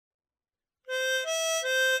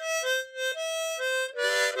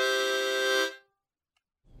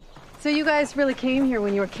So you guys really came here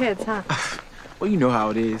when you were kids, huh? Well, you know how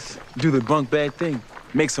it is. Do the bunk bed thing.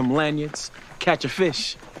 Make some lanyards, catch a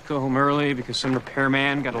fish. Go home early because some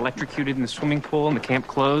repairman got electrocuted in the swimming pool and the camp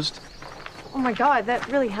closed. Oh my God,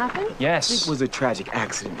 that really happened? Yes. It was a tragic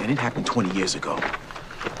accident, and it happened 20 years ago.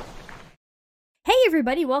 Hey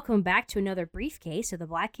everybody, welcome back to another briefcase of the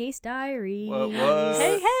Black Case Diaries. What?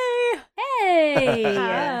 Hey, hey. Hey!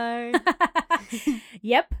 Hi.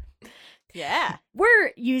 Yep. Yeah.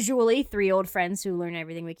 We're usually three old friends who learn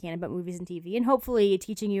everything we can about movies and TV, and hopefully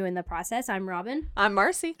teaching you in the process. I'm Robin. I'm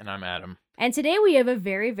Marcy. And I'm Adam. And today we have a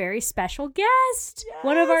very, very special guest. Yes.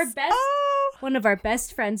 One of our best Oh. one of our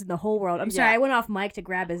best friends in the whole world. I'm sorry, Yeah. I went off mic to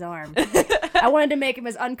grab his arm. I wanted to make him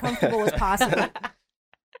as uncomfortable as possible.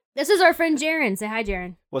 This is our friend Jaren. Say hi,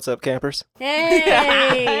 Jaren. What's up, campers?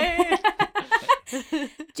 Hey!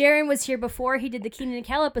 Jaren was here before. He did the Keenan and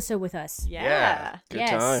Kel episode with us. Yeah. Good Yes.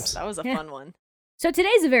 times. That was a Yeah. fun one. So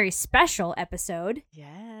today's a very special episode.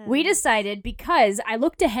 Yeah. We decided, because I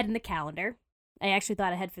looked ahead in the calendar, I actually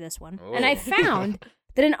thought ahead for this one, and I Oh. found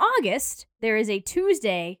that in August, there is a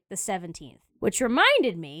Tuesday, the 17th, which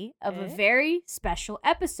reminded me of a Eh? very special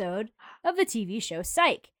episode of the TV show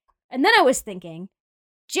Psych. And then I was thinking,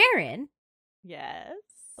 Jaren Yes.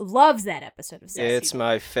 loves that episode of Psych. It's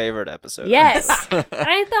my favorite episode. Yes. And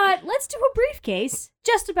I thought, let's do a briefcase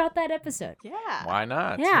just about that episode. Yeah. Why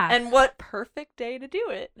not? Yeah. And what perfect day to do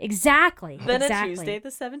it Exactly. than exactly. a Tuesday the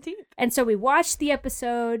 17th. And so we watched the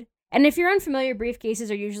episode. And if you're unfamiliar, briefcases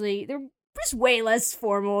are usually, they're just way less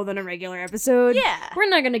formal than a regular episode. Yeah. We're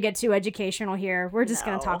not going to get too educational here. We're just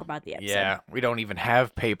going to No. talk about the episode. Yeah, we don't even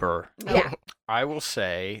have paper. Yeah. I will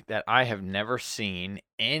say that I have never seen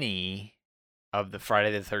any of the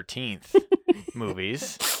Friday the 13th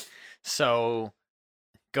movies. So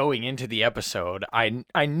going into the episode,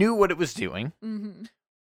 I knew what it was doing, Mm-hmm.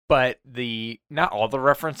 but not all the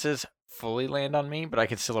references fully land on me, but I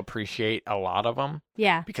can still appreciate a lot of them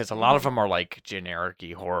Yeah. because a lot of them are like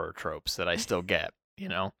generic-y horror tropes that I still get, you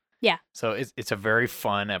know? Yeah. So it's a very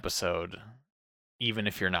fun episode, even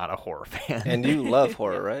if you're not a horror fan. And you love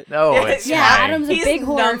horror, right? No, it's Yeah, fine. Adam's a He's big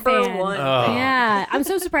horror number fan. one. Oh. Yeah. I'm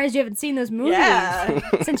so surprised you haven't seen those movies. Yeah.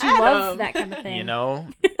 Since you love Adam. that kind of thing. You know,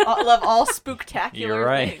 I love all spooktacular you're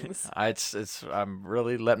right. things. I'm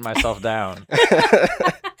really letting myself down.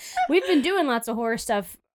 We've been doing lots of horror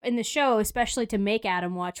stuff in the show, especially to make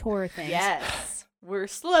Adam watch horror things. Yes. We're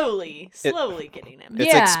slowly getting him.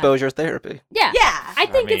 It's Yeah. exposure therapy. Yeah. Yeah. I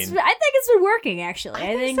think mean- it's been working actually.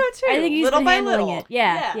 I think so, too. I think he's Little been by handling little. it.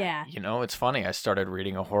 Yeah, Yeah. yeah. You know, it's funny. I started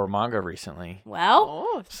reading a horror manga recently, Well,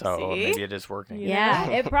 Oh, so see? maybe it is working. You yeah,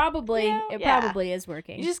 know? it probably Yeah. probably is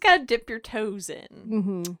working. You just gotta dip your toes in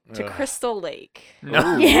Mm-hmm. to Ugh. Crystal Lake.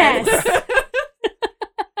 No. Yes.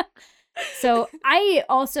 So I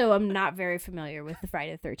also am not very familiar with the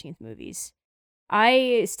Friday the 13th movies.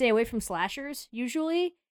 I stay away from slashers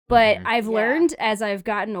usually, but Mhm. I've Yeah. learned as I've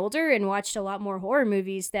gotten older and watched a lot more horror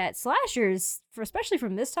movies that slashers, especially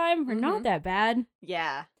from this time, are not Mhm. that bad.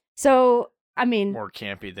 Yeah. So, I mean, More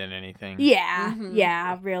campy than anything. yeah, Mhm.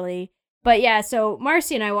 yeah, really. But yeah, so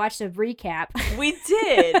Marcy and I watched a recap. We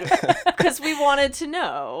did because we wanted to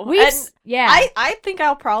know. We've, And yeah, I think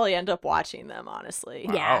I'll probably end up watching them, honestly.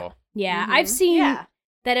 Yeah. Wow. yeah, Mhm. I've seen Yeah.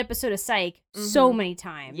 that episode of Psych so Mhm. many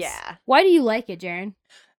times. Yeah. Why do you like it, Jaren?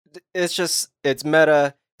 It's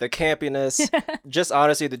meta, the campiness, just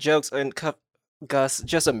honestly, the jokes, and Gus,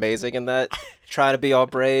 just amazing in that. Trying to be all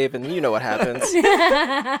brave, and you know what happens.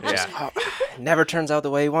 Yeah. Oh, never turns out the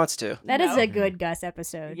way he wants to. That is No. a good Gus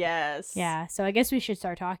episode. Yes. Yeah, so I guess we should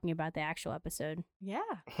start talking about the actual episode. Yeah.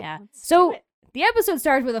 Yeah. Let's So do it. the episode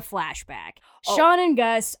starts with a flashback. Oh. Sean and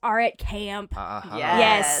Gus are at camp. Uh-huh. Yeah.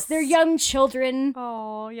 Yes, they're young children.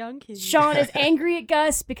 Oh, young kids. Sean is angry at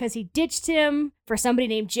Gus because he ditched him for somebody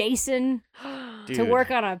named Jason to Dude.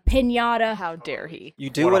 work on a pinata. How dare he? You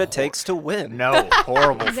do What what a it takes to win. No,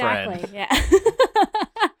 horrible Exactly. friend. Yeah.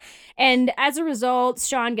 And as a result,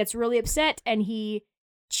 Sean gets really upset and he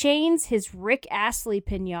chains his Rick Astley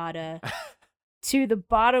pinata to the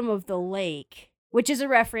bottom of the lake, which is a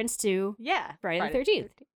reference to Yeah. Friday the 13th.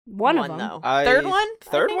 One of them. Though. I- Third one?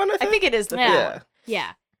 third one, I I think it is the Yeah. third Yeah. one.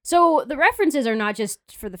 Yeah. So the references are not just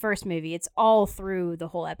for the first movie, it's all through the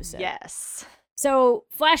whole episode. Yes. So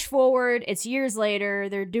flash forward, it's years later,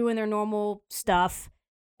 they're doing their normal stuff,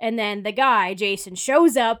 and then the guy, Jason,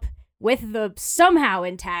 shows up with the somehow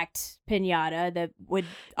intact pinata that would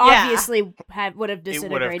obviously would have It would have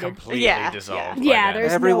disintegrated. completely Yeah, dissolved. yeah. Yeah, by then. there's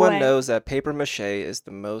no Everyone way. knows that paper mache is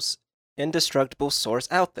the most indestructible source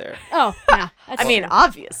out there. Oh, yeah. That's I mean, true.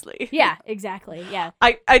 obviously. Yeah, exactly. Yeah.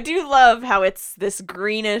 I do love how it's this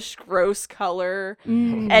greenish, gross color,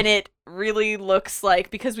 Mm. and it really looks like,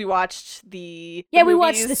 because we watched the Yeah, we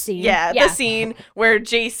watched movies. the scene. Yeah, Yeah. the scene where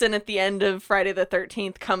Jason at the end of Friday the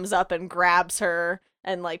 13th comes up and grabs her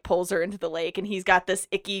and like pulls her into the lake, and he's got this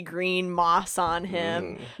icky green moss on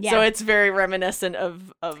him. Yeah. So it's very reminiscent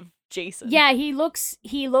of Jason. Yeah, he looks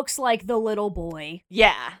like the little boy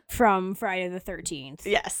Yeah. from Friday the 13th.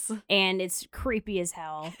 Yes. And it's creepy as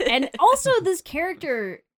hell. And also this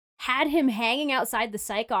character had him hanging outside the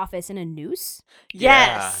psych office in a noose.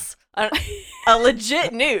 Yes. A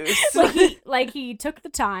legit noose. Like he took the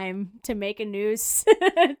time to make a noose,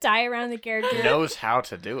 tie around the character. Knows how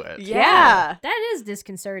to do it. Yeah. That is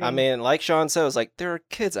disconcerting. I mean, like Sean said, it was like, there are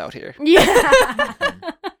kids out here. yeah.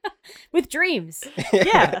 With dreams.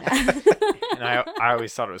 Yeah. And I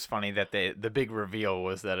always thought it was funny that the big reveal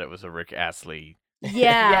was that it was a Rick Astley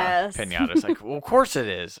Yeah. Yes. pinata. It's like, well, of course it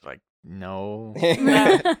is. Like, no.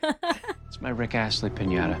 It's my Rick Astley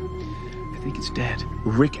pinata. I think it's dead.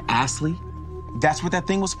 Rick Astley? That's what that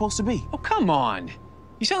thing was supposed to be. Oh, come on.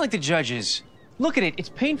 You sound like the judges. Look at it. It's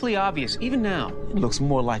painfully obvious, even now. It looks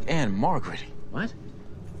more like Anne Margaret. What?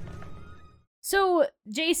 So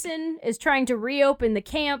Jason is trying to reopen the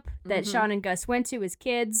camp that Sean and Gus went to as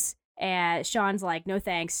kids, and Sean's like, "No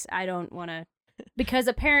thanks, I don't want to," because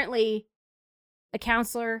apparently a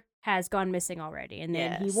counselor has gone missing already, and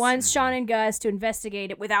then he Yes. wants Sean and Gus to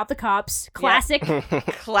investigate it without the cops. Classic.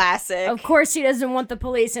 Classic. Of course, he doesn't want the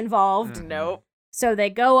police involved. Nope. So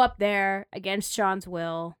they go up there against Sean's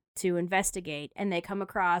will to investigate, and they come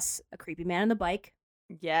across a creepy man on the bike,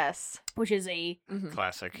 Yes. which is a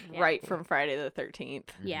Classic. Yeah. Right from Friday the 13th.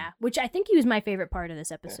 yeah, which I think he was my favorate part of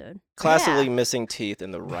this episode. Classically Yeah. missing teeth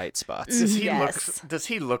in the right spots. Does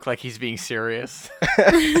he look like he's being serious?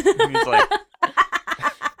 He's like,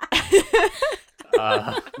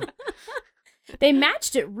 They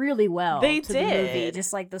matched it really well. They to the movie. did.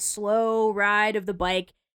 Just like the slow ride of the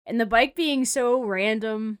bike, and the bike being so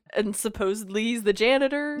random. And supposedly he's the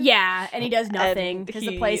janitor. Yeah, and he does nothing And because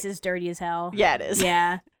the he- place is dirty as hell. Yeah, it is.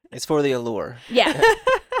 Yeah, It's for the allure. yeah,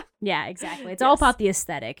 yeah. Exactly. It's all Yes. about the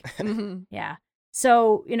aesthetic. Mhm. Yeah.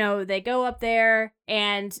 So they go up there,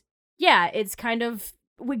 and yeah, it's kind of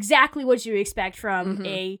exactly what you expect from Mhm.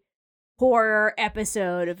 a horror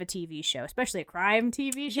episode of a TV show, especially a crime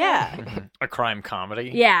TV show. Yeah. a crime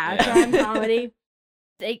comedy. Yeah, a crime comedy.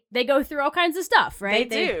 They go through all kinds of stuff, right?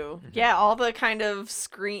 They do. Yeah, all the kind of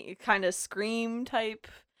scream type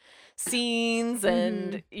scenes,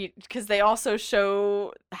 and because they also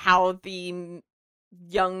show how the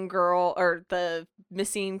young girl or the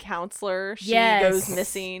missing counselor, she goes Yes.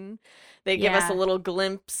 missing. They give us Yeah. a little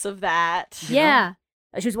glimpse of that. Yeah.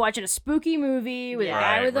 She was watching a spooky movie with a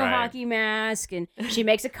guy Right, with a right. hockey mask, and she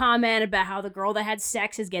makes a comment about how the girl that had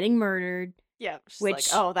sex is getting murdered. Yeah, she's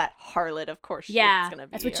Which- like, oh, that harlot, of course. Yeah, it's gonna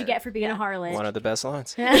be that's what you her. get for being Yeah. a harlot. One of the best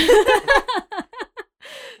lines.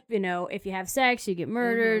 If you have sex, you get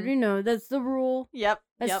murdered. That's the rule. Yep.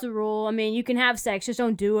 That's yep. the rule. I mean, you can have sex, just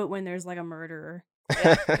don't do it when there's like a murderer.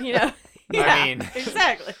 You know. I Yeah, mean-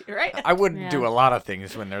 exactly. Right. I wouldn't Yeah. do a lot of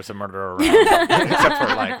things when there's a murderer around, except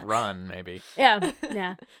for like run, maybe. Yeah,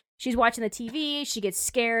 yeah. She's watching the TV. She gets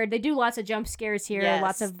scared. They do lots of jump scares here. Yes,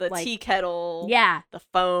 Lots of the like, tea kettle. yeah. The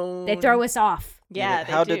phone. They throw us off. Yeah.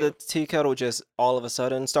 They How do. did the tea kettle just all of a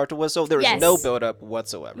sudden start to whistle? There was no Yes. build up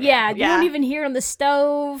whatsoever. Yeah, you Yeah. don't even hear on the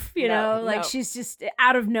stove, No, like no. she's just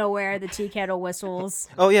out of nowhere, the tea kettle whistles.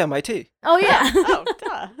 Oh yeah, my tea. Oh yeah. Oh,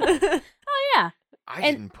 duh. I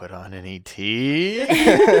And- didn't put on any tea.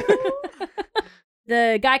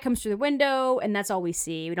 The guy comes through the window and that's all we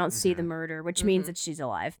see. We don't see the Mhm. murder, which means Mhm. that she's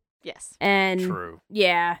alive. Yes. And True.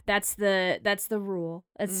 yeah, that's the rule.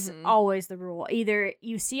 That's Mhm. always the rule. Either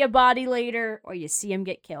you see a body later or you see him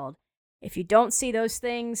get killed. If you don't see those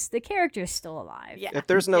things, the character's still alive. Yeah. If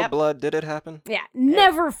there's no Yep. blood, did it happen? Yeah,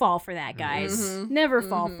 never fall for that, guys. Mhm. Never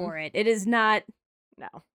fall Mhm. for it. It is not. No.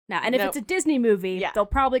 No, and if Nope. it's a Disney movie, Yeah. they'll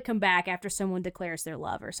probably come back after someone declares their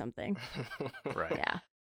love or something. Right. Yeah.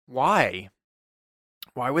 Why?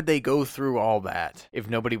 Why would they go through all that if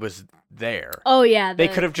nobody was there? Oh yeah. They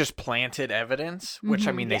could have just planted evidence, which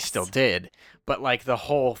I Mhm. mean they Yes. still did. But like the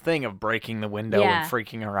whole thing of breaking the window Yeah. and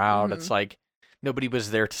freaking her out, Mhm. it's like nobody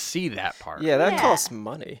was there to see that part. Yeah, that Yeah. costs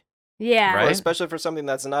money, Yeah. Right? especially for something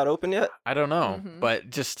that's not open yet. I don't know, Mhm. but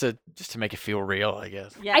just to make it feel real, I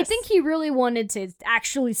guess. Yes. I think he really wanted to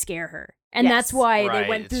actually scare her, and Yes. that's why Right, they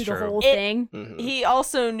went it's through the true. whole It- thing. Mhm. He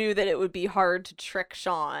also knew that it would be hard to trick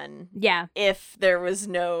Sean Yeah. if there was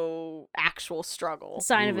no actual struggle.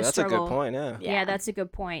 Sign of Ooh, a that's struggle. a good point. Yeah. Yeah, that's a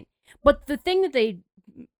good point. But the thing that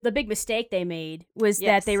the big mistake they made was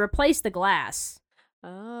Yes. that they replaced the glass.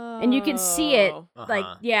 Oh. And you can see it. Like,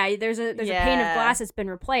 Uh-huh. yeah, there's a pane of Yeah. glass that's been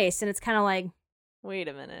replaced, and it's kind of like, Wait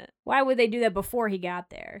a minute. Why would they do that before he got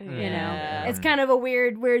there? You know, Yeah. it's kind of a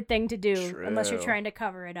weird thing to do unless you're True. trying to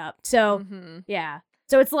cover it up. So Mm-hmm. yeah.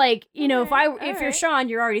 So it's like, you know, if you're alright. Sean,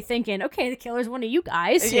 you're already thinking, okay, the killer's one of you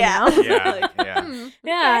guys. You Yeah. know? Yeah, yeah.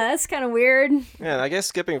 Yeah, that's kind of weird. Yeah, and I guess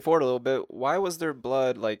skipping forward a little bit, why was there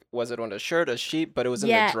blood? Like, was it on a shirt, a sheet, but it was in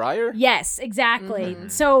Yeah. the dryer? Yes, exactly.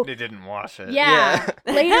 Mhm. So They didn't wash it. yeah,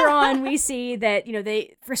 later on we see that, you know,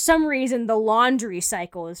 they for some reason the laundry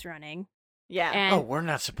cycle is running. Yeah. And Oh, we're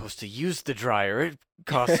not supposed to use the dryer. It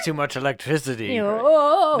costs too much electricity. you know,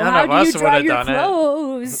 oh, None how of do us you dry would've your done it.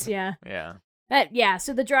 clothes? Yeah. Yeah. Yeah,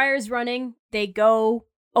 so the dryer's running. They go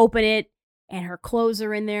open it, and her clothes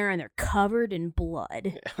are in there, and they're covered in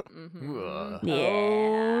blood. Mhm. Ugh.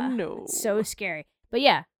 Yeah. Oh, no. So scary. But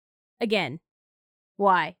yeah, again,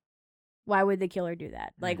 why? Why would the killer do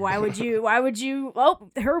that? Like, why would you,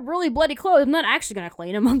 oh, her really bloody clothes, I'm not actually going to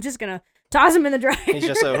clean them. I'm just going to toss them in the dryer. He's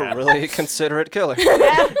just a really considerate killer.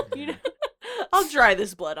 Yeah, you know, I'll dry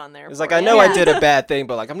this blood on there. It's for like, I you. know I Yeah. did a bad thing,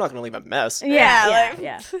 but like, I'm not gonna leave a mess. Yeah,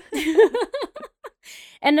 Yeah, yeah.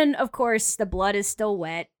 And then, of course, the blood is still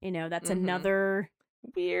wet. You know, that's Mhm. another,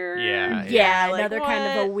 Weird. Yeah, like, another kind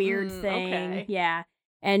of a what? weird thing. Okay. Yeah.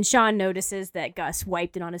 And Sean notices that Gus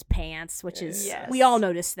wiped it on his pants, which is, Yes. we all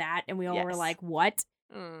noticed that. And we all were Yes. like, what?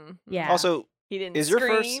 Mm. Yeah. Also, He didn't. is your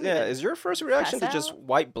first scream, is your first reaction to pass just out?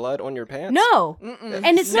 wipe blood on your pants? No. Mm-mm.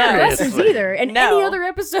 And it's not No. Gus's Seriously. either. In No. any other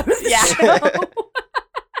episode of the Yeah. show.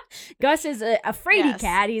 Gus is a fraidy Yes.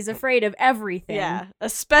 cat. He's afraid of everything. Yeah,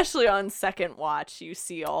 especially on second watch, you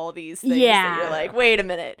see all these things Yeah. that you're like, wait a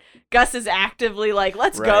minute. Gus is actively like,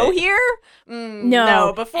 let's go Right. here? No.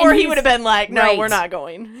 No, before And he he's- would have been like, no, Right. we're not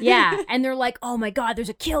going. Yeah. And they're like, oh my God, there's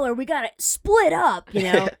a killer. We got to split up, you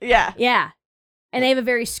know? Yeah. Yeah. And they have a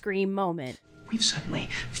very Scream moment. We've suddenly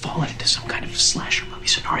fallen into some kind of slasher movie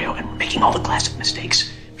scenario and we're making all the classic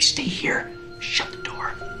mistakes. We stay here, shut the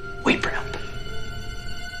door, wait for help.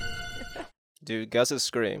 Dude, Gus's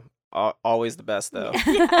scream, always the best though.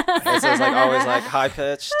 Yeah. It's just, like always like high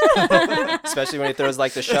pitched, especially when he throws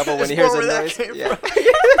like the shovel when he That's hears a where noise. that came Yeah.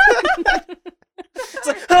 It's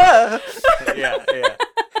like, ah! Yeah, yeah.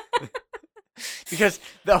 Because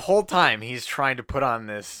the whole time he's trying to put on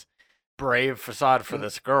this brave facade for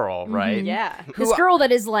this girl, right? Mhm. Yeah. This girl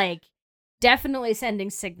that is like definitely sending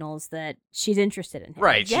signals that she's interested in him.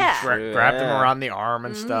 Right. She Yeah. grabbed him Yeah. around the arm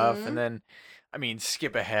and stuff. Mhm. And then, I mean,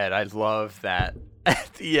 skip ahead. I love that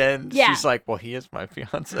at the end. Yeah. She's like, well, he is my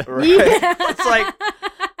fiance. Right. Yeah. It's like,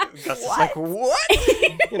 Gus is like,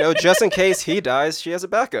 what? You know, just in case he dies, she has a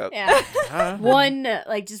backup. Yeah. Huh? One,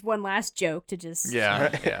 like, just one last joke to just.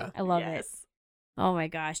 Yeah, yeah. I love it. Yes. Oh my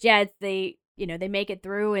gosh. Yeah, they make it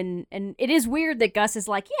through and it is weird that Gus is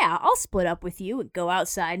like, yeah, I'll split up with you and go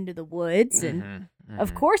outside into the woods and Mhm,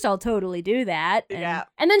 of mhm. course I'll totally do that. And, Yeah.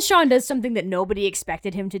 and then Sean does something that nobody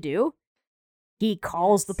expected him to do. He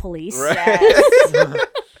calls the police, Right. Yes.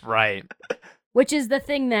 Right, which is the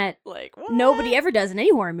thing that Like, what? nobody ever does in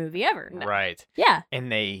any horror movie ever. right. Yeah.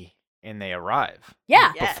 And they arrive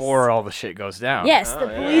Yeah. Yes. before all the shit goes down. Yes, Oh, the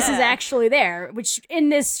police is yeah. actually there, which in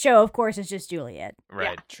this show, of course, is just Juliet.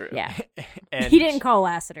 Right. True. Yeah. And He didn't call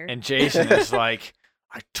Lassiter. And Jason is like,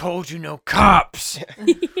 I told you no cops.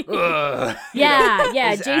 Ugh. Yeah, yeah,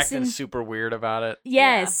 He's acting Jason. super weird about it.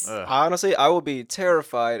 Yes. Ugh. Honestly, I will be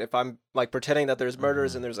terrified if I'm like pretending that there's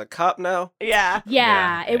murders and there's a cop now. Yeah.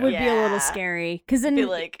 Yeah, it would be a Yeah. little scary. Because then. Be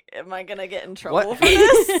like, am I gonna get in trouble What- for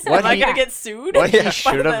this? What am I he- gonna get sued? What he by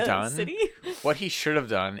should have the done- City? What he should have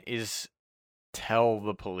done is tell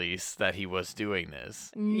the police that he was doing this.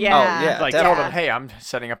 Yeah. Oh, yeah. Like, that- told them, hey, I'm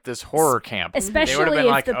setting up this horror camp. Especially been if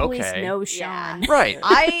like, the police okay. know Yeah. Sean. Right.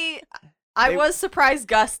 I They- was surprised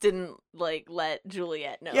Gus didn't like let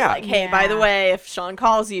Juliet know. Yeah. Like, hey, by the Yeah. way, if Sean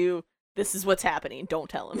calls you, this is what's happening. Don't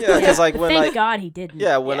tell him. Yeah, because like when Thank like God he didn't.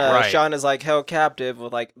 yeah, when Yeah. Right. Sean is like held captive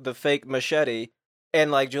with like the fake machete, and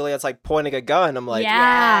like Juliet's like pointing a gun. I'm like,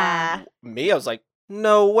 yeah. me, I was like,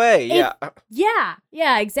 no way. If- Yeah,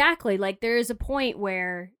 Yeah, exactly. Like there is a point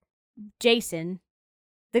where Jason,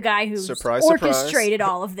 the guy who Surprise, orchestrated surprise.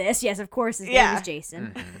 all of this, yes, of course, his name Yeah. is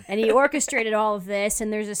Jason, Mhm. and he orchestrated all of this.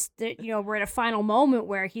 And there's we're at a final moment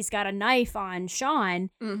where he's got a knife on Sean,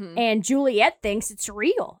 Mm-hmm. and Juliet thinks it's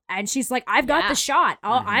real, and she's like, "I've got Yeah. the shot.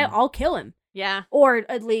 I'll kill him, Yeah. or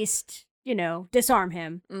at least disarm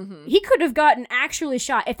him." Mm-hmm. He could have gotten actually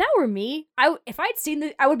shot. If that were me, if I'd seen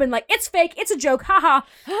this, I would have been like, "It's fake. It's a joke. Haha."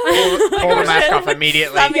 Pull the mask off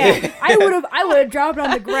immediately. Yeah, I would have dropped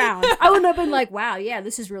on the ground. I wouldn't have been like, "Wow, yeah,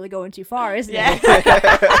 this is really going too far, isn't Yeah. it?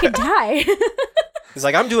 I could die." He's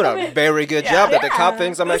like, I'm doing a very good job that the cop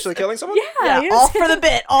thinks I'm actually killing someone. Yeah, you're all just- for the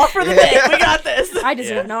bit. All for the bit. We got this. I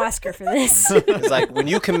deserve an Oscar for this. He's like, when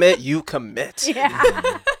you commit, you commit. Yeah.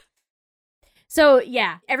 So,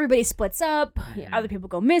 yeah, everybody splits up. Other people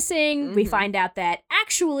go missing. We Mhm. find out that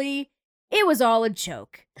actually it was all a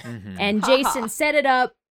joke. Mhm. And Jason set it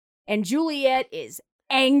up, and Juliet is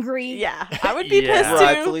angry. Yeah, I would be Yeah. pissed too.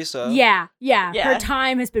 Rightfully so. Yeah. Yeah. Her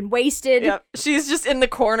time has been wasted. Yep. She's just in the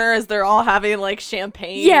corner as they're all having like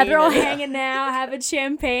champagne. Yeah, they're all and- hanging out, having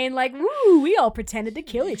champagne, like, woo, we all pretended to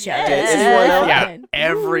kill each other. Did This is anyone else- Yeah, fun.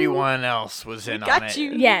 everyone else was in on got it.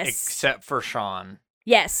 you. Yes. Except for Sean.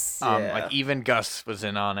 Yes. Yeah. Like even Gus was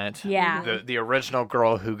in on it. Yeah. The original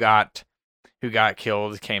girl who got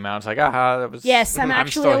killed came out. It's like, aha, that was. Yes, I'm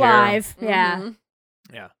actually still here. alive. Yeah. Mhm.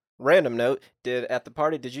 Random note: at the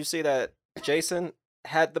party? Did you see that Jason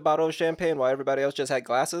had the bottle of champagne while everybody else just had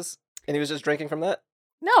glasses, and he was just drinking from that?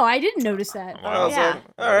 No, I didn't notice that. I was Yeah. like,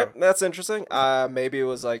 all right, that's interesting. Maybe it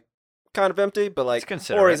was like kind of empty, but like,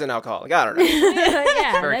 considerate. or he's an alcoholic. I don't know.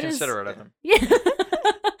 Yeah, Very that is- considerate of him. Yeah.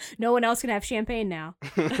 No one else can have champagne now.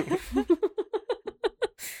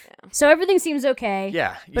 So everything seems okay.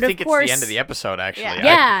 Yeah, you But of think it's course- the end of the episode, actually.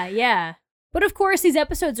 Yeah. Yeah. But of course, these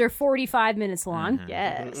episodes are 45 minutes long, Mhm.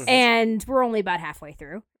 Yes. and we're only about halfway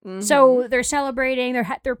through. Mhm. So they're celebrating.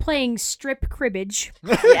 They're playing strip cribbage,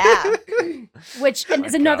 yeah, which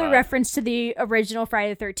is another God. reference to the original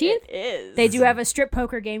Friday the 13th. it is. They do have a strip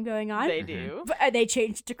poker game going on. They do. But, they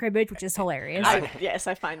changed to cribbage, which is hilarious. Yes,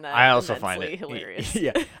 I find that. I also find immensely it hilarious.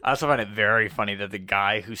 Yeah, I also find it very funny that the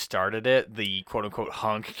guy who started it, the quote unquote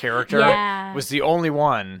hunk character, Yeah. was the only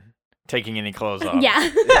one taking any clothes off. Yeah.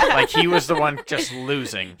 Like he was the one just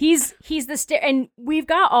losing. He's the and we've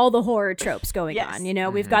got all the horror tropes going Yes. on. You know,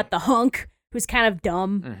 we've got the hunk who's kind of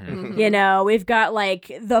dumb. Mhm. You know, we've got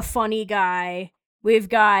like the funny guy. We've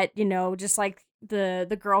got, you know, just like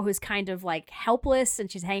the girl who's kind of like helpless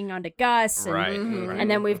and she's hanging on to Gus. And, Right, Mhm. right.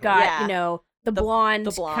 and then we've got, Yeah. you know, the blonde kind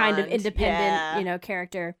of blonde, independent, yeah. you know,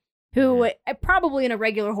 character who probably in a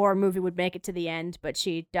regular horror movie would make it to the end, but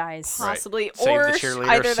she dies. Right. Possibly, Save or the cheerleader,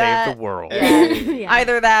 either save that. the world. Yeah. Yeah.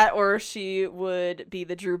 Either that, or she would be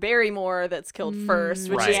the Drew Barrymore that's killed first,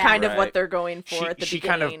 which is Right. kind of Right. what they're going for at the She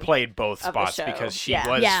beginning. kind of played both of the spots show. because she Yeah.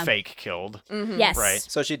 was Yeah. fake killed. Mhm. Yes. Right.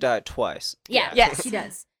 So she died twice. Yeah. Yes. She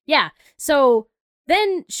does. Yeah. So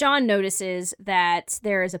then Sean notices that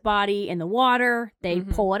there is a body in the water. They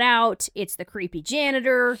Mhm. pull it out. It's the creepy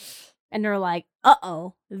janitor. And they're like,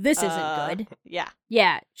 uh-oh, this isn't good. Yeah.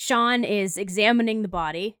 Yeah. Sean is examining the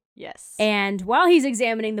body. Yes. And while he's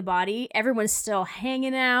examining the body, everyone's still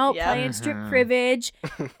hanging out, Yep. playing strip Mhm. cribbage.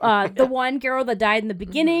 The one girl that died in the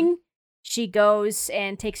beginning, she goes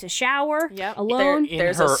and takes a shower Yep. alone. In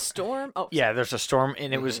There's her- a storm. Oh, Yeah, there's a storm,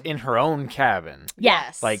 and it was in her own cabin.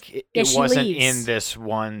 yes. Like it, Yeah, it she wasn't leaves. in this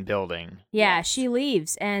one building. Yeah, Yes. she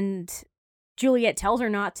leaves, and Juliet tells her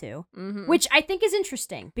not to, Mhm. which I think is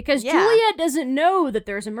interesting because Yeah. Juliet doesn't know that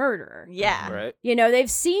there's a murderer. Yeah. Right. You know,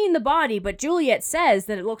 they've seen the body, but Juliet says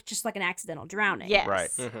that it looks just like an accidental drowning. Yes. Right.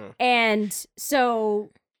 Mm-hmm. And so,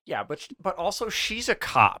 Yeah, but also she's a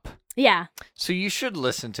cop, yeah, so you should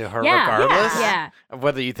listen to her yeah, regardless yeah, of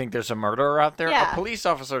whether you think there's a murderer out there. Yeah. A police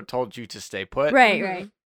officer told you to stay put. right, Mhm. right.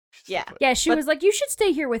 Stay Yeah. put. Yeah, she But- was like, you should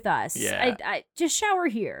stay here with us. Yeah. I just shower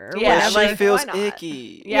here. Or Yeah, But whatever. she like, feels why not?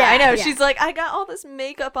 icky. Yeah, I Yeah, know. yeah. She's like, I got all this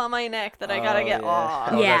makeup on my neck that I gotta Oh, get yeah. off.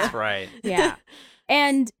 Oh, Yeah. that's right. Yeah.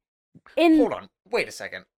 And in Hold on. Wait a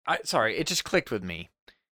second. Sorry, it just clicked with me.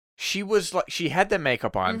 She was like, she had the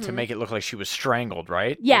makeup on to Mhm. make it look like she was strangled,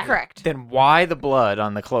 right? yeah, Correct. Then why the blood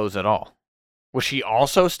on the clothes at all? Was she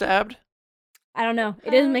also stabbed? I don't know.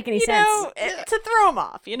 It doesn't make any You sense. know, to throw him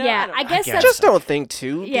off, you know? Yeah, don't I know. guess guess. that's Just don't think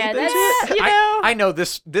too Yeah, deep into that's- it. You know? I know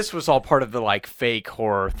this was all part of the like fake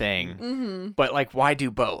horror thing, Mm-hmm. but like why do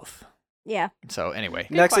both? yeah. So anyway,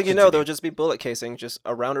 Next thing you question. know, there'll just be bullet casing just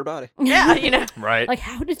around her body. Yeah, you know. right? Like,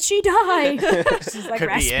 how did she die? She's like Could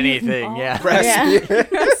be Rasputin. anything, Oh. yeah.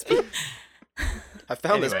 Rasputin. I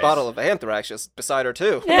found this Anyways. bottle of anthrax just beside her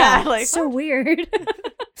too. Yeah, like, so weird.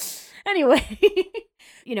 Anyway,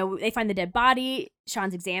 you know, they find the dead body.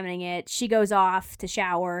 Sean's examining it. She goes off to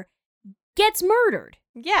shower, gets murdered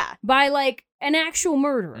yeah. by like an actual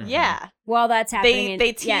murderer. Mhm. Yeah. While that's happening,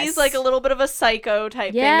 They tease yes. like a little bit of a psycho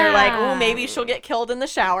type thing. They're like, Yeah. oh, maybe she'll get killed in the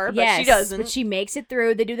shower, but Yes, she doesn't. But she makes it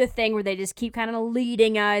through. They do the thing where they just keep kind of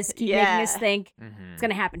leading us, keep making us Yeah. think Mhm. it's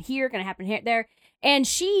gonna happen here, gonna happen here, there. And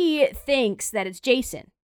she thinks that it's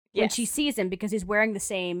Jason when Yes. she sees him because he's wearing the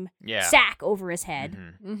same Yeah. sack over his head.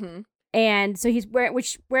 Mhm. Mm-hmm. And so he's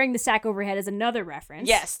wearing the sack overhead is another reference.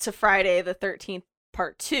 Yes, to Friday the 13th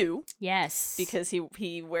part 2 Yes. because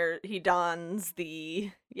he dons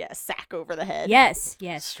the sack over the head. Yes.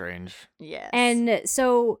 Strange. Yes. And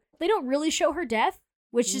so they don't really show her death,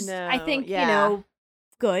 which is, I No, think, yeah.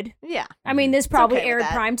 good. yeah. I mean, this probably okay with aired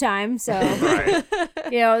that. prime time, so, Right.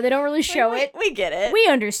 they don't really show it. We get it. We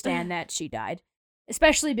understand that she died.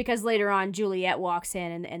 Especially because later on, Juliet walks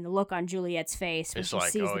in, and the look on Juliet's face when It's she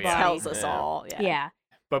like, sees oh, the yeah. body. tells us Yeah. all. Yeah. Yeah.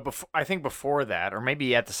 But I think before that, or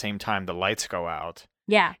maybe at the same time, the lights go out,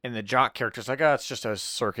 Yeah. and the jock character's like, "Oh, it's just a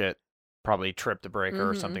circuit, probably tripped a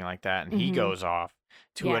breaker or Mhm. something like that," and he Mhm. goes off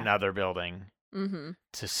to Yeah. another building Mm-hmm.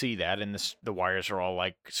 to see that, and the wires are all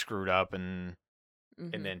like screwed up, and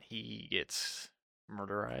Mm-hmm. then he gets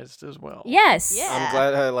murderized as well. Yes. Yeah. I'm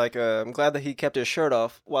glad that he kept his shirt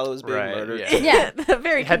off while it was being Right, murdered. yeah. Yeah.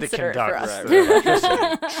 Very He had to considerate for conduct us. Right, right.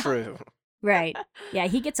 electricity. True. Right. Yeah,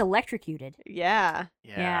 he gets electrocuted. Yeah.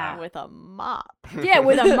 Yeah. With a mop. Yeah,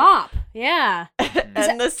 with a mop. Yeah.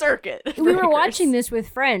 And the circuit. We were breakers. watching this with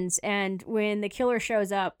friends, and when the killer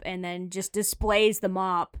shows up and then just displays the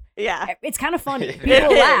mop, Yeah. it's kind of funny. It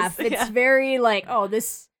People is, laugh. It's yeah. very like, oh,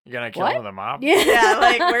 this. You're gonna kill What? him with a mop? Yeah. Yeah,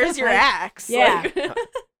 like, where's your axe? Yeah. Like-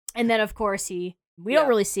 And then, of course, we Yeah. don't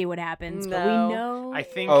really see what happens, but No. we know. I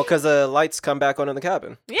think. Oh, because the lights come back on in the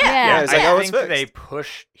cabin. yeah. Yeah. he's like, I oh, it's think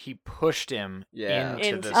fixed. he pushed him Yeah. into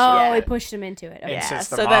Into- the Oh, Yeah. he pushed him into it. Okay. And Yeah, since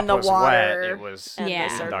the so mop then the was water wet, it was and the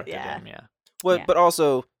circuit, conducted yeah. him. Yeah. Well, Yeah. but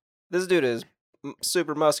also, this dude is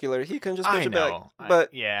super muscular. He can just push I it know. back.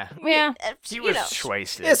 But yeah, Yeah. he You was know.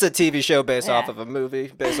 wasted. it's a TV show based off Yeah. of a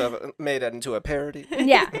movie, made that into a parody.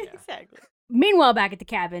 Yeah. Exactly. Meanwhile, back at the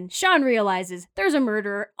cabin, Sean realizes there's a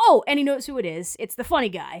murderer. Oh, and he knows who it is. It's the funny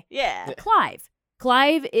guy, Yeah. Clive.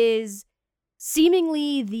 Clive is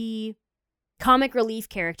seemingly the comic relief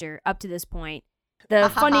character up to this point. The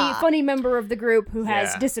funny member of the group who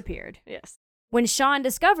has Yeah. disappeared. Yes. When Sean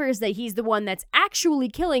discovers that he's the one that's actually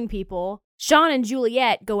killing people, Sean and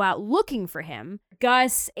Juliet go out looking for him.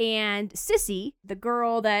 Gus and Sissy, the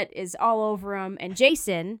girl that is all over him, and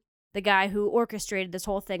Jason, the guy who orchestrated this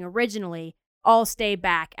whole thing originally, all stay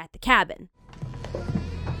back at the cabin.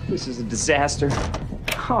 This is a disaster.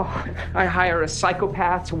 Oh, I hire a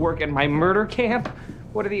psychopath to work at my murder camp?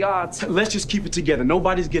 What are the odds? Let's just keep it together.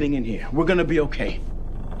 Nobody's getting in here. We're gonna be okay.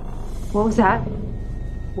 What was that?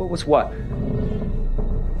 What was what?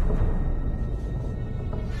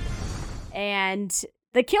 And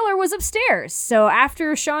the killer was upstairs. So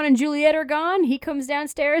after Sean and Juliet are gone, he comes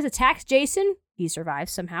downstairs, attacks Jason. He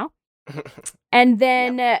survives somehow. And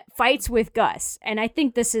then fights with Gus. And I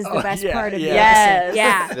think this is the best part of the episode. Yes.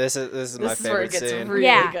 Yeah. This is my This is where it favorite gets scene. really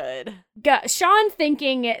Yeah. good. Sean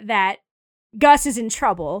thinking that Gus is in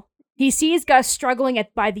trouble. He sees Gus struggling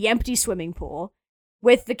by the empty swimming pool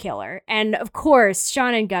with the killer. And of course,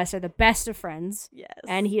 Sean and Gus are the best of friends. Yes.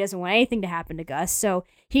 And he doesn't want anything to happen to Gus. So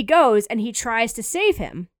he goes and he tries to save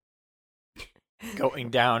him. Going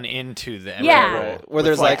down into the Yeah. empty Right. pool Where with,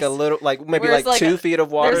 there's like like a little, like maybe Where's like like 2 a- feet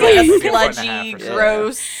of water. There's like Yeah, a maybe a foot and a sludgy, half or so.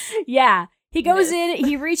 gross. Yeah. He goes Yes. in,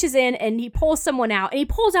 he reaches in, and he pulls someone out, and he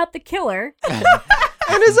pulls out the killer.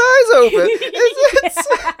 And his eyes open. It's-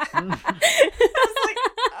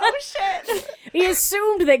 Oh shit. He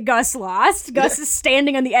assumed that Gus lost. Gus is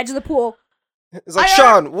standing on the edge of the pool. It's like,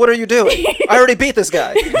 Sean, what are you doing? I already beat this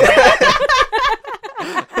guy.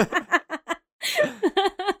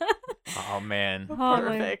 oh man. Oh, my-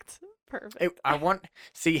 Perfect. Perfect. I want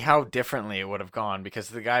see how differently it would have gone because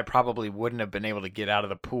the guy probably wouldn't have been able to get out of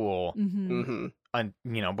the pool, Mhm.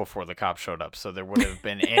 hmm before the cops showed up. So there would have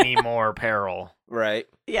been any more peril. Right.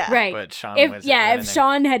 Yeah. Right. But Sean If was if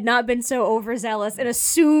Sean had not been so overzealous and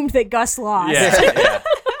assumed that Gus lost. yeah.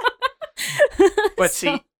 But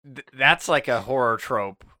So- see, that's like a horror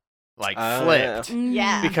trope, like Oh, flipped. Mhm.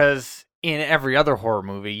 Yeah. Because in every other horror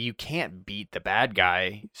movie, you can't beat the bad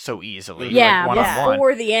guy so easily. Yeah, like one-on-one.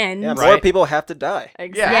 before the end. Yeah, more Right. people have to die.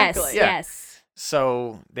 Exactly. Yes, Yeah. yes.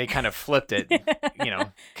 So they kind of flipped it,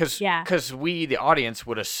 because Yeah. we, the audience,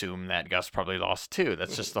 would assume that Gus probably lost too.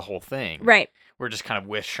 That's just the whole thing. Right. We're just kind of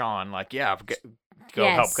with Sean, like, yeah, go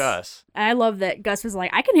Yes. help Gus. I love that Gus was like,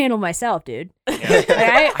 I can handle myself, dude. Yeah.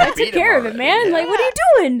 Like, I beat took him care of it, already. man. Yeah. Like, what are you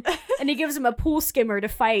doing? And he gives him a pool skimmer to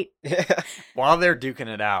fight. Yeah. While they're duking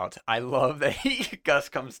it out, I love that Gus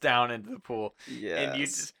comes down into the pool and you Yes.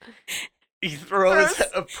 just he throws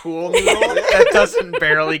a pool noodle that doesn't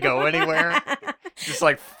barely go anywhere, just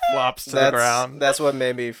like flops to the ground. That's what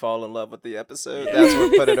made me fall in love with the episode. That's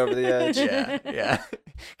what put it over the edge. Yeah, yeah.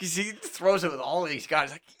 Because he throws it with all he's got.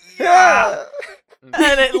 He's like, Yeah.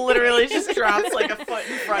 And it literally just drops like a foot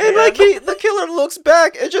in front And of like him. the killer looks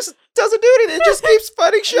back and just doesn't do anything. It just keeps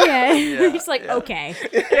fighting shot. Yeah. Yeah, He's like, yeah. okay.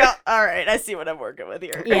 Yeah, all right, I see what I'm working with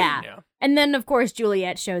here. Yeah. Yeah. And then, of course,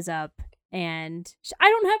 Juliet shows up and I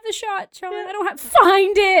don't have the shot, Sean. I don't have.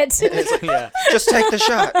 Find it. It's like, Yeah. just take the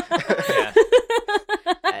shot. Yeah.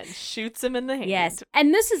 And shoots him in the hand. Yes.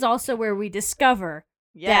 And this is also where we discover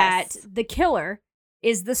Yes. that the killer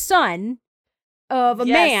is the son of a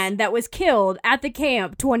Yes. man that was killed at the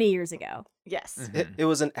camp 20 years ago. Yes. Mhm. It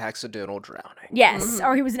was an accidental drowning. Yes, Mhm.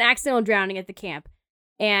 or he was an accidental drowning at the camp.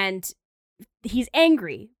 And he's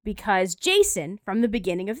angry because Jason, from the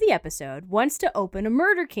beginning of the episode, wants to open a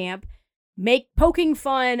murder camp, poking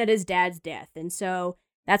fun at his dad's death. And so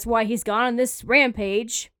that's why he's gone on this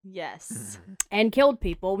rampage Yes. and killed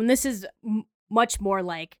people. And this is much more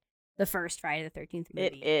like the first Friday the 13th movie.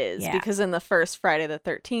 It is. Yeah. Because in the first Friday the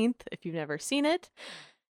 13th, if you've never seen it,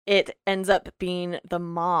 it ends up being the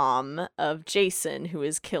mom of Jason who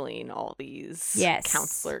is killing all these Yes.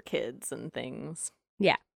 counselor kids and things.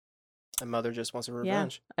 And mother just wants a Yeah.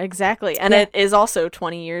 revenge. Exactly. And Yeah. it is also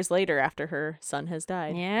 20 years later after her son has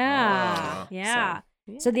died. Yeah. Oh. Yeah.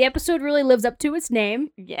 So, So the episode really lives up to its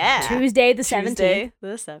name. yeah. Tuesday the 17th. Tuesday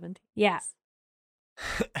the 17th. Yeah.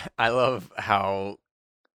 I love how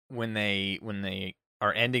when they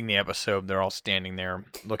are ending the episode, they're all standing there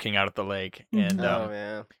looking out at the lake, and Oh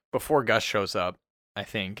yeah. before Gus shows up, I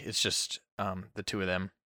think it's just the two of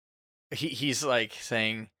them. He's like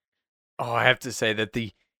saying, "Oh, I have to say that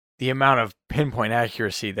the amount of pinpoint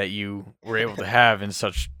accuracy that you were able to have in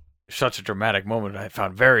such a dramatic moment, I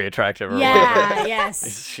found very attractive." Or whatever." Yeah,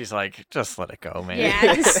 yes. She's like, "Just let it go, man.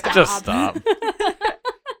 Yeah, just stop. Just stop."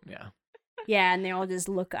 Yeah. Yeah, and they all just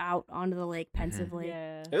look out onto the lake pensively.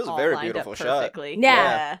 Yeah. It was a all very lined up beautiful shot. perfectly.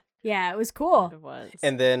 Yeah. Yeah, it was cool. It was.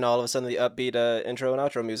 And then all of a sudden the upbeat intro and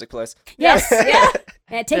outro music plays. Yes, yeah.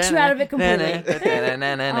 And it takes you out of it completely. Oh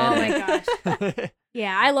my gosh.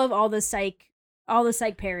 Yeah, I love all the psych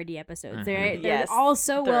parody episodes. They're Yes, all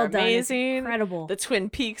so they're well done. It's amazing. incredible. The Twin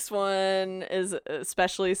Peaks one is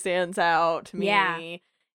especially stands out to me. Yeah.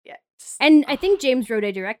 Yeah. just- And I think James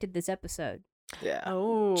Roday directed this episode. Yeah.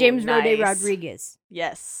 oh, James Roday nice. Rodriguez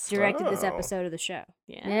Yes. directed this Oh. episode of the show.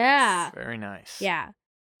 Yes. Yeah. Very nice. Yeah.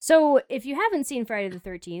 So if you haven't seen Friday the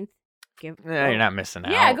 13th, Yeah, you're not missing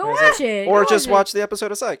out. Yeah, go watch it. Or Go just it. watch the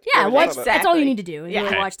episode of Psych. Yeah, Whatever watch. you're talking That's all you Exactly. need to do. Is Yeah.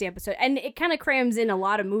 really watch the episode, and it kind of crams in a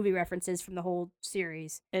lot of movie references from the whole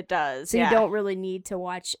series. It does. So yeah. you don't really need to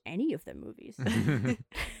watch any of the movies.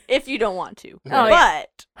 if you don't want to. Oh, yeah.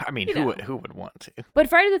 But I mean, You know. who would want to? But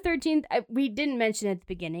Friday the 13th, we didn't mention at the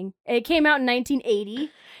beginning. It came out in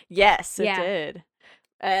 1980. yes, it Yeah. did.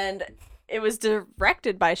 And it was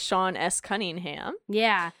directed by Sean S. Cunningham.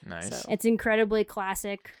 Yeah, Nice. So- it's incredibly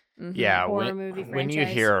classic. Mhm. Yeah, horror movie when you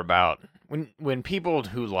franchise. hear about when people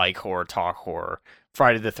who like horror talk horror,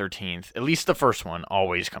 Friday the 13th, at least the first one,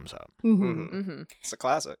 always comes up. Mm-hmm. Mhm. It's a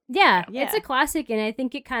classic. Yeah, Yeah. it's a classic, and I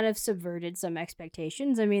think it kind of subverted some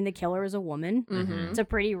expectations. I mean, the killer is a woman. Mhm. It's a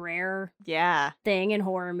pretty rare Yeah. thing in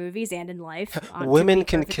horror movies and in life. to Women be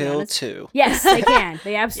can perfectly kill honest. too. Yes, they can.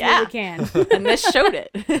 They absolutely can. And this showed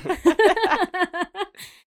it.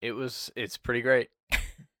 It's pretty great.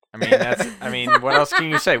 I mean, what else can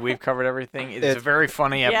you say? We've covered everything. It's a It's- very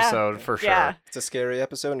funny Yeah. episode for sure. Yeah. It's a scary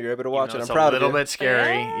episode and you're able to Even watch though it. I'm it's proud a of little you. bit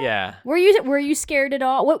scary. Yeah. Were you scared at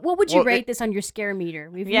all? What would you Well, rate this on your scare meter?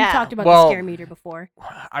 We've Yeah. talked about Well- the scare meter before.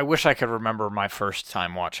 I wish I could remember my first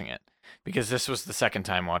time watching it because this was the second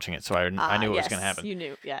time watching it, so I knew what was going to yes, happen. You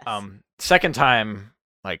knew, yes. Second time,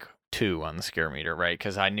 like 2 on the scare meter, right?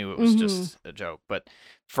 Because I knew it was just a joke. But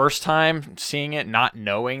first time seeing it, not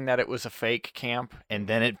knowing that it was a fake camp, and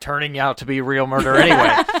then it turning out to be real murder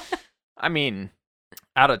anyway. I mean,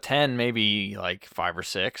 out of 10, maybe like 5 or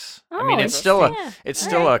 6. I mean, Oh, it's still Yeah. it's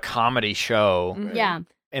still a comedy show, Mhm. Yeah.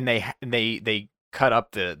 and they cut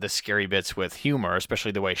up the scary bits with humor,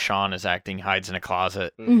 especially the way Sean is acting, hides in a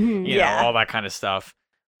closet, Mm-hmm. you Yeah. know, all that kind of stuff.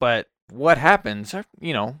 But what happens,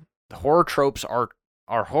 you know, the horror tropes are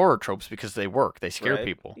horror tropes because they work. They scare Right.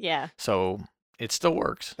 people. Yeah. So it still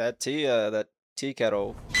works. That tea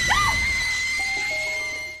kettle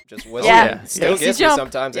just whistling. Yeah. Still Makes you gets me jump.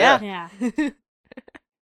 sometimes. Yeah. Yeah. Yeah.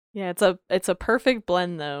 Yeah, it's a perfect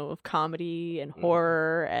blend though of comedy and Mhm.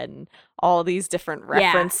 horror and all these different Yeah.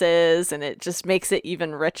 references, and it just makes it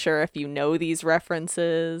even richer if you know these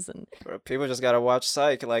references. And Bro, people just gotta watch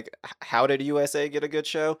Psych. Like, how did USA get a good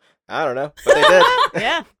show? I don't know, but they did.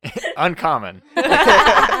 yeah, Uncommon,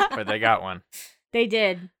 but they got one. They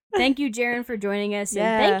did. Thank you, Jaren, for joining us.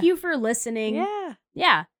 Yeah. And thank you for listening. yeah,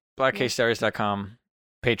 Yeah. BlackCaseDiaries.com,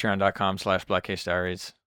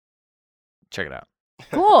 patreon.com/BlackCaseDiaries. Check it out.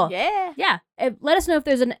 Cool. Yeah. Yeah. Let us know if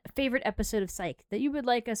there's a favorite episode of Psych that you would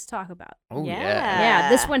like us to talk about. Oh, Yeah. Yeah,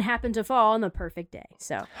 this one happened to fall on the perfect day.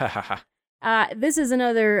 So, this is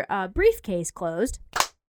another briefcase closed.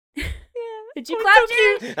 Did you clap,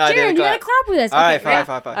 Jaron? I didn't Jaron, you gotta clap. clap with us. All right, Okay, great.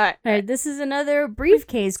 fine. All right. All right, this is another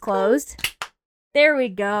briefcase closed. There we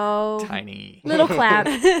go. Tiny. Little clap.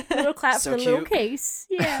 Little clap So for the little cute. case.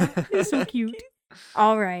 Yeah, it's so cute.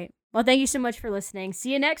 All right. Well, thank you so much for listening.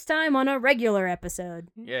 See you next time on a regular episode.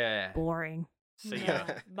 Yeah. Boring. See ya.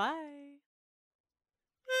 Yeah. Bye.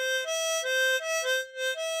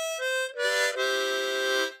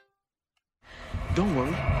 Don't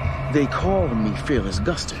worry. They call me Fearless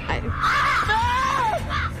Guster.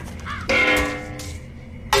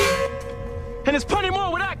 And there's plenty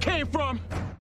more where that came from.